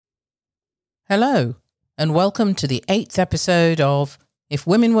Hello, and welcome to the 8th episode of If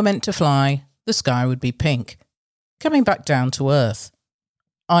Women Were Meant to Fly, the Sky Would Be Pink. Coming back down to earth.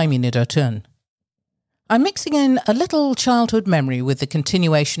 I'm Enid O'Toole. I'm mixing in a little childhood memory with the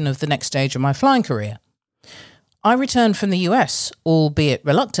continuation of the next stage of my flying career. I returned from the US, albeit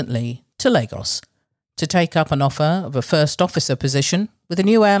reluctantly, to Lagos to take up an offer of a first officer position with a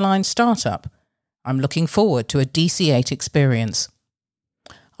new airline startup. I'm looking forward to a DC-8 experience.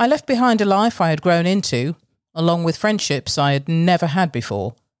 I left behind a life I had grown into, along with friendships I had never had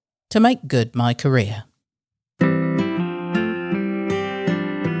before, to make good my career.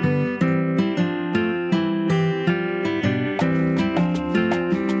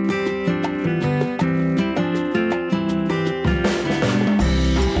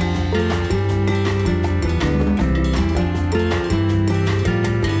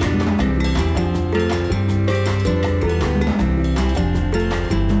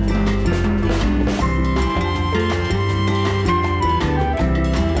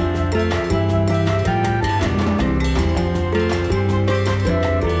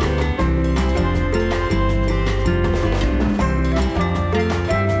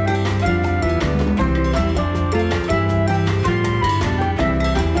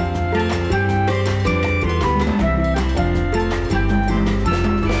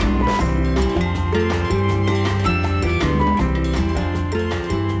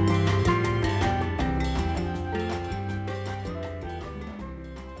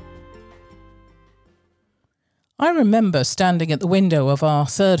 I remember standing at the window of our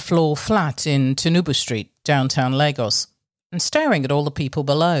third-floor flat in Tinubu Street, downtown Lagos, and staring at all the people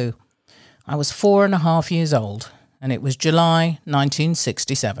below. I was 4.5 years old, and it was July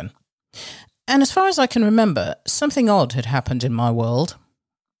 1967. And as far as I can remember, something odd had happened in my world.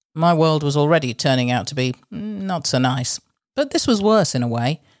 My world was already turning out to be not so nice, but this was worse in a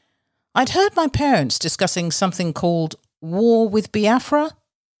way. I'd heard my parents discussing something called War with Biafra.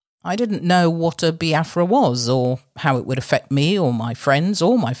 I didn't know what a Biafra was, or how it would affect me or my friends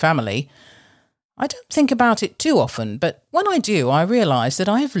or my family. I don't think about it too often, but when I do, I realise that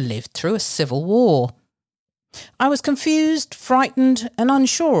I have lived through a civil war. I was confused, frightened, and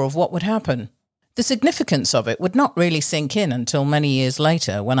unsure of what would happen. The significance of it would not really sink in until many years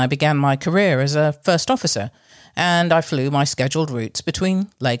later, when I began my career as a first officer, and I flew my scheduled routes between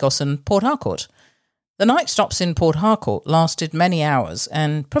Lagos and Port Harcourt. The night stops in Port Harcourt lasted many hours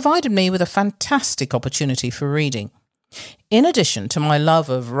and provided me with a fantastic opportunity for reading. In addition to my love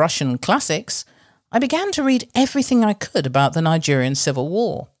of Russian classics, I began to read everything I could about the Nigerian Civil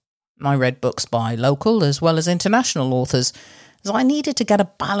War. I read books by local as well as international authors, as I needed to get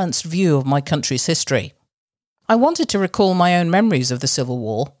a balanced view of my country's history. I wanted to recall my own memories of the Civil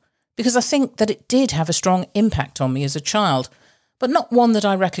War, because I think that it did have a strong impact on me as a child, but not one that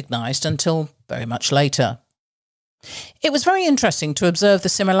I recognised until very much later. It was very interesting to observe the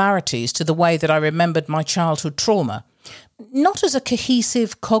similarities to the way that I remembered my childhood trauma, not as a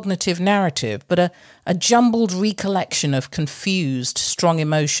cohesive cognitive narrative, but a jumbled recollection of confused, strong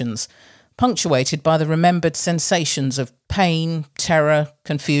emotions, punctuated by the remembered sensations of pain, terror,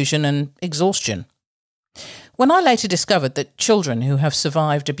 confusion, and exhaustion. When I later discovered that children who have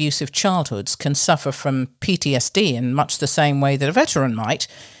survived abusive childhoods can suffer from PTSD in much the same way that a veteran might,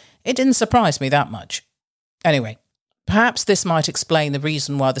 it didn't surprise me that much. Anyway, perhaps this might explain the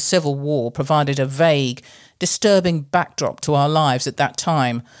reason why the Civil War provided a vague, disturbing backdrop to our lives at that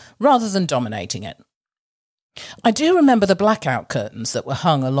time, rather than dominating it. I do remember the blackout curtains that were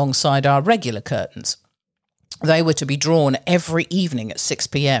hung alongside our regular curtains. They were to be drawn every evening at 6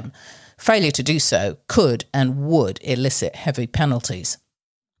 p.m, Failure to do so could and would elicit heavy penalties.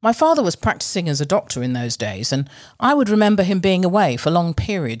 My father was practicing as a doctor in those days, and I would remember him being away for long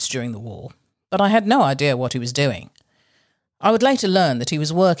periods during the war, but I had no idea what he was doing. I would later learn that he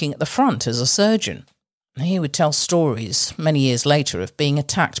was working at the front as a surgeon. He would tell stories many years later of being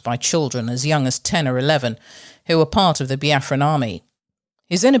attacked by children as young as 10 or 11 who were part of the Biafran army.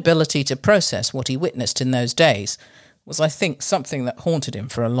 His inability to process what he witnessed in those days was, I think, something that haunted him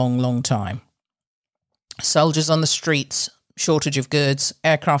for a long, long time. Soldiers on the streets, shortage of goods,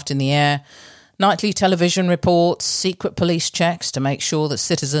 aircraft in the air, nightly television reports, secret police checks to make sure that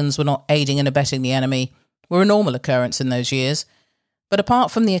citizens were not aiding and abetting the enemy were a normal occurrence in those years. But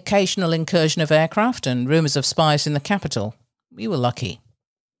apart from the occasional incursion of aircraft and rumours of spies in the capital, we were lucky.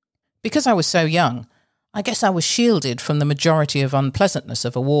 Because I was so young, I guess I was shielded from the majority of unpleasantness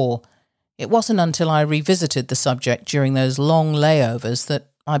of a war. It wasn't until I revisited the subject during those long layovers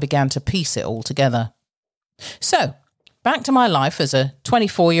that I began to piece it all together. So, back to my life as a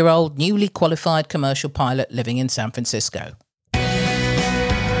 24-year-old newly qualified commercial pilot living in San Francisco.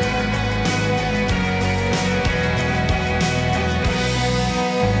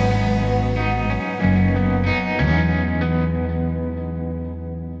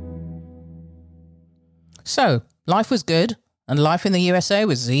 So, life was good, and life in the USA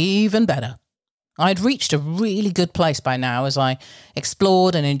was even better. I'd reached a really good place by now as I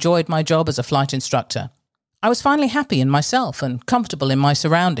explored and enjoyed my job as a flight instructor. I was finally happy in myself and comfortable in my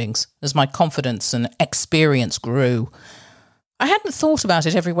surroundings as my confidence and experience grew. I hadn't thought about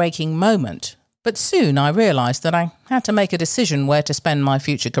it every waking moment, but soon I realised that I had to make a decision where to spend my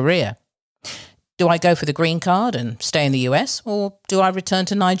future career. Do I go for the green card and stay in the US, or do I return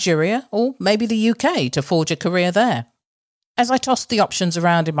to Nigeria or maybe the UK to forge a career there? As I tossed the options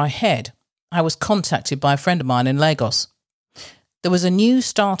around in my head, I was contacted by a friend of mine in Lagos. There was a new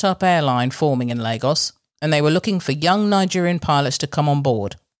start-up airline forming in Lagos, and they were looking for young Nigerian pilots to come on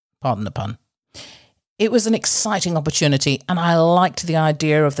board. Pardon the pun. It was an exciting opportunity, and I liked the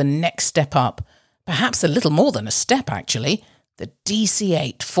idea of the next step up, perhaps a little more than a step actually, the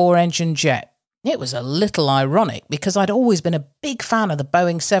DC-8 four-engine jet. It was a little ironic because I'd always been a big fan of the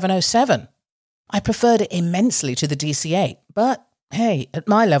Boeing 707. I preferred it immensely to the DC-8, but hey, at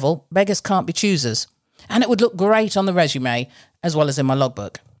my level, beggars can't be choosers. And it would look great on the resume, as well as in my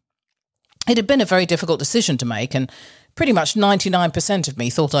logbook. It had been a very difficult decision to make, and pretty much 99% of me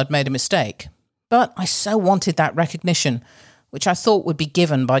thought I'd made a mistake. But I so wanted that recognition, which I thought would be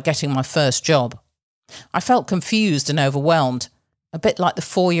given by getting my first job. I felt confused and overwhelmed, a bit like the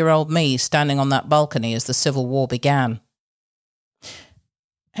 4-year-old me standing on that balcony as the Civil War began.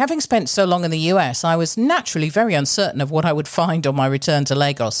 Having spent so long in the US, I was naturally very uncertain of what I would find on my return to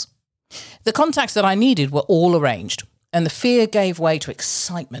Lagos. The contacts that I needed were all arranged, and the fear gave way to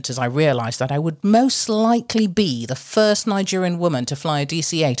excitement as I realised that I would most likely be the first Nigerian woman to fly a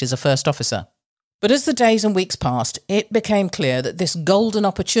DC-8 as a first officer. But as the days and weeks passed, it became clear that this golden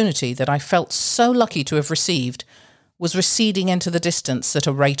opportunity that I felt so lucky to have received was receding into the distance at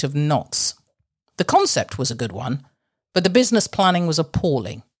a rate of knots. The concept was a good one, but the business planning was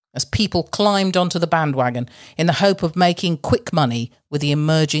appalling as people climbed onto the bandwagon in the hope of making quick money with the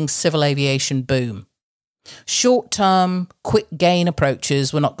emerging civil aviation boom. Short-term, quick-gain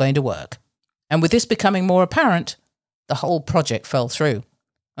approaches were not going to work, and with this becoming more apparent, the whole project fell through,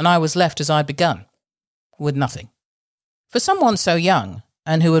 and I was left as I'd begun, with nothing. For someone so young,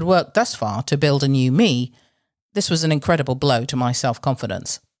 and who had worked thus far to build a new me, this was an incredible blow to my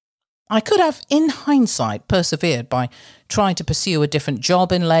self-confidence. I could have, in hindsight, persevered by trying to pursue a different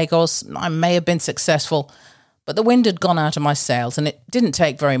job in Lagos. I may have been successful, but the wind had gone out of my sails, and it didn't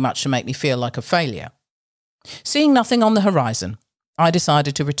take very much to make me feel like a failure. Seeing nothing on the horizon, I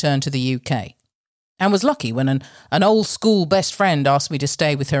decided to return to the UK, and was lucky when an old school best friend asked me to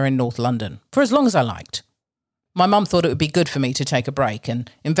stay with her in North London, for as long as I liked. My mum thought it would be good for me to take a break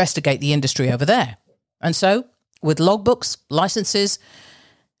and investigate the industry over there. And so, with logbooks, licences,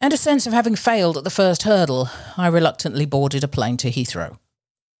 and a sense of having failed at the first hurdle, I reluctantly boarded a plane to Heathrow.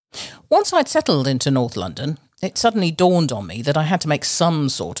 Once I'd settled into North London, it suddenly dawned on me that I had to make some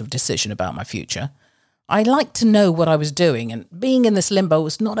sort of decision about my future. I liked to know what I was doing, and being in this limbo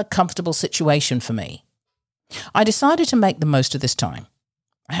was not a comfortable situation for me. I decided to make the most of this time.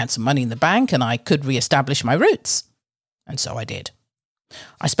 I had some money in the bank, and I could re-establish my roots. And so I did.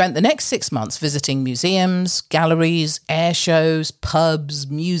 I spent the next 6 months visiting museums, galleries, air shows, pubs,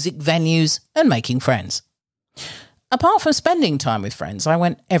 music venues, and making friends. Apart from spending time with friends, I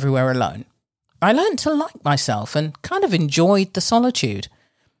went everywhere alone. I learned to like myself and kind of enjoyed the solitude.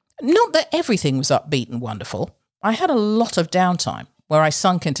 Not that everything was upbeat and wonderful. I had a lot of downtime where I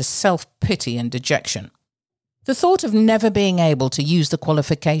sunk into self-pity and dejection. The thought of never being able to use the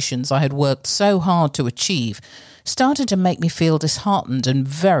qualifications I had worked so hard to achieve started to make me feel disheartened and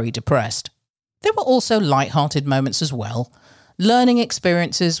very depressed. There were also light-hearted moments as well, learning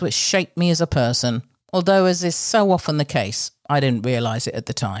experiences which shaped me as a person, although as is so often the case, I didn't realise it at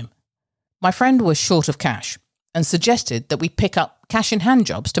the time. My friend was short of cash and suggested that we pick up cash-in-hand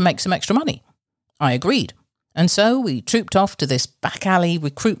jobs to make some extra money. I agreed, and so we trooped off to this back-alley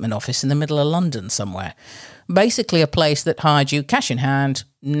recruitment office in the middle of London somewhere, basically a place that hired you cash in hand,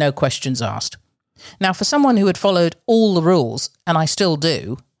 no questions asked. Now, for someone who had followed all the rules, and I still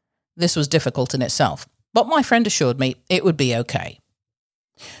do, this was difficult in itself, but my friend assured me it would be okay.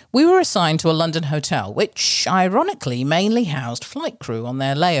 We were assigned to a London hotel, which, ironically, mainly housed flight crew on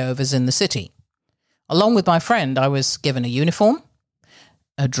their layovers in the city. Along with my friend, I was given a uniform,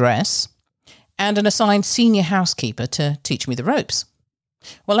 a dress, and an assigned senior housekeeper to teach me the ropes.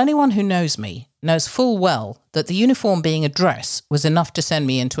 Well, anyone who knows me knows full well that the uniform being a dress was enough to send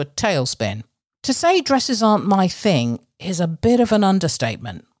me into a tailspin. To say dresses aren't my thing is a bit of an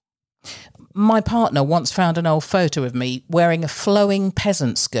understatement. My partner once found an old photo of me wearing a flowing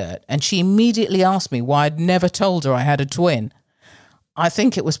peasant skirt, and she immediately asked me why I'd never told her I had a twin. I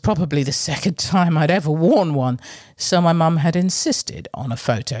think it was probably the second time I'd ever worn one, so my mum had insisted on a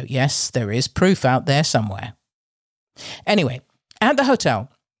photo. Yes, there is proof out there somewhere. Anyway, at the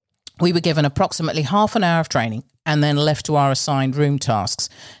hotel, we were given approximately half an hour of training and then left to our assigned room tasks.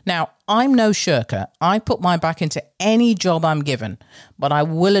 Now, I'm no shirker. I put my back into any job I'm given, but I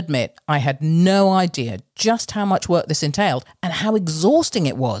will admit I had no idea just how much work this entailed and how exhausting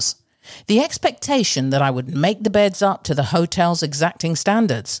it was. The expectation that I would make the beds up to the hotel's exacting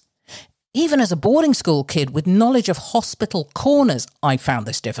standards. Even as a boarding school kid with knowledge of hospital corners, I found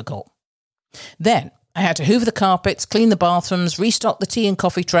this difficult. Then I had to hoover the carpets, clean the bathrooms, restock the tea and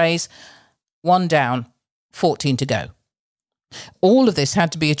coffee trays. 1 down, 14 to go. All of this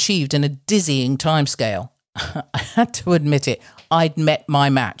had to be achieved in a dizzying timescale. I had to admit it, I'd met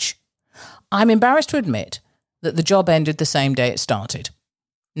my match. I'm embarrassed to admit that the job ended the same day it started.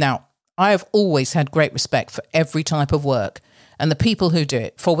 Now, I have always had great respect for every type of work and the people who do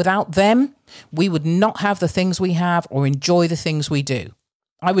it, for without them, we would not have the things we have or enjoy the things we do.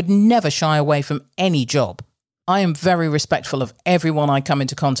 I would never shy away from any job. I am very respectful of everyone I come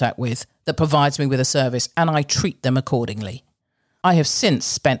into contact with that provides me with a service, and I treat them accordingly. I have since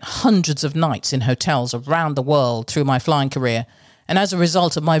spent hundreds of nights in hotels around the world through my flying career, and as a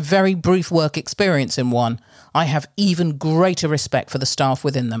result of my very brief work experience in one, I have even greater respect for the staff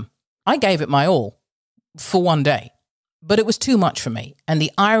within them. I gave it my all, for 1 day, but it was too much for me, and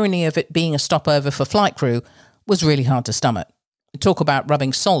the irony of it being a stopover for flight crew was really hard to stomach. Talk about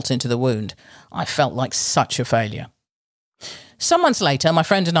rubbing salt into the wound. I felt like such a failure. Some months later, my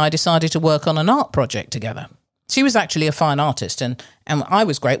friend and I decided to work on an art project together. She was actually a fine artist, and I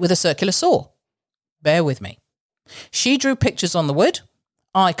was great with a circular saw. Bear with me. She drew pictures on the wood,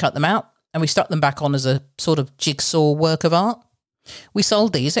 I cut them out, and we stuck them back on as a sort of jigsaw work of art. We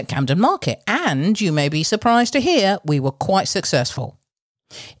sold these at Camden Market, and you may be surprised to hear we were quite successful.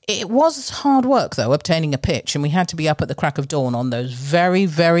 It was hard work, though, obtaining a pitch, and we had to be up at the crack of dawn on those very,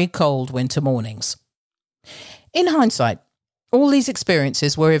 very cold winter mornings. In hindsight, all these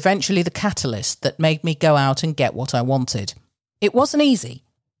experiences were eventually the catalyst that made me go out and get what I wanted. It wasn't easy,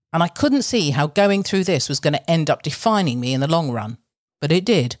 and I couldn't see how going through this was going to end up defining me in the long run, but it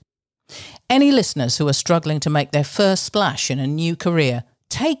did. Any listeners who are struggling to make their first splash in a new career,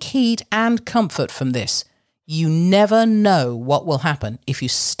 take heed and comfort from this. You never know what will happen if you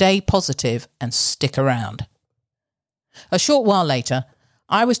stay positive and stick around. A short while later,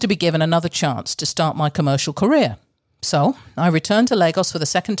 I was to be given another chance to start my commercial career. So I returned to Lagos for the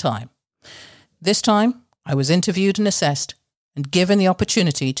second time. This time, I was interviewed and assessed and given the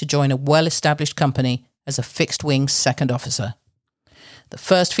opportunity to join a well-established company as a fixed-wing second officer. The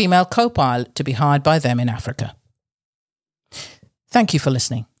first female co-pilot to be hired by them in Africa. Thank you for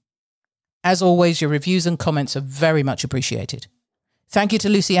listening. As always, your reviews and comments are very much appreciated. Thank you to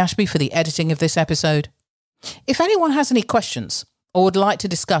Lucy Ashby for the editing of this episode. If anyone has any questions or would like to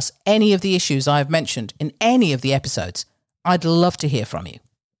discuss any of the issues I have mentioned in any of the episodes, I'd love to hear from you.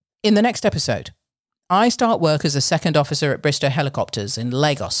 In the next episode, I start work as a second officer at Bristow Helicopters in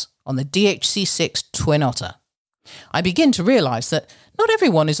Lagos on the DHC-6 Twin Otter. I begin to realise that not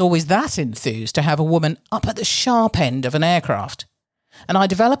everyone is always that enthused to have a woman up at the sharp end of an aircraft. And I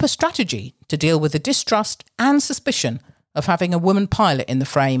develop a strategy to deal with the distrust and suspicion of having a woman pilot in the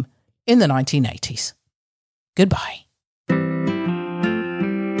frame in the 1980s. Goodbye.